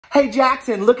Hey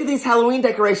Jackson, look at these Halloween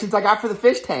decorations I got for the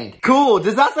fish tank. Cool,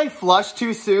 does that say flush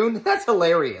too soon? That's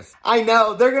hilarious. I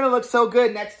know, they're gonna look so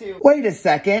good next to... Wait a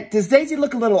second, does Daisy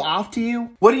look a little off to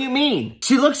you? What do you mean?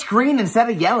 She looks green instead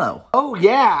of yellow. Oh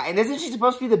yeah, and isn't she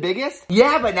supposed to be the biggest?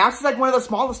 Yeah, but now she's like one of the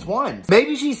smallest ones.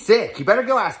 Maybe she's sick, you better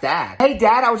go ask Dad. Hey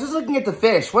Dad, I was just looking at the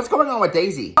fish. What's going on with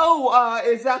Daisy? Oh,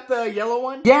 is that the yellow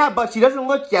one? Yeah, but she doesn't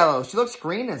look yellow. She looks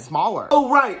green and smaller. Oh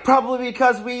right, probably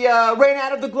because we ran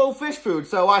out of the glow fish food,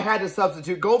 so I had to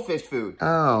substitute goldfish food.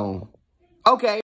 Oh. Okay.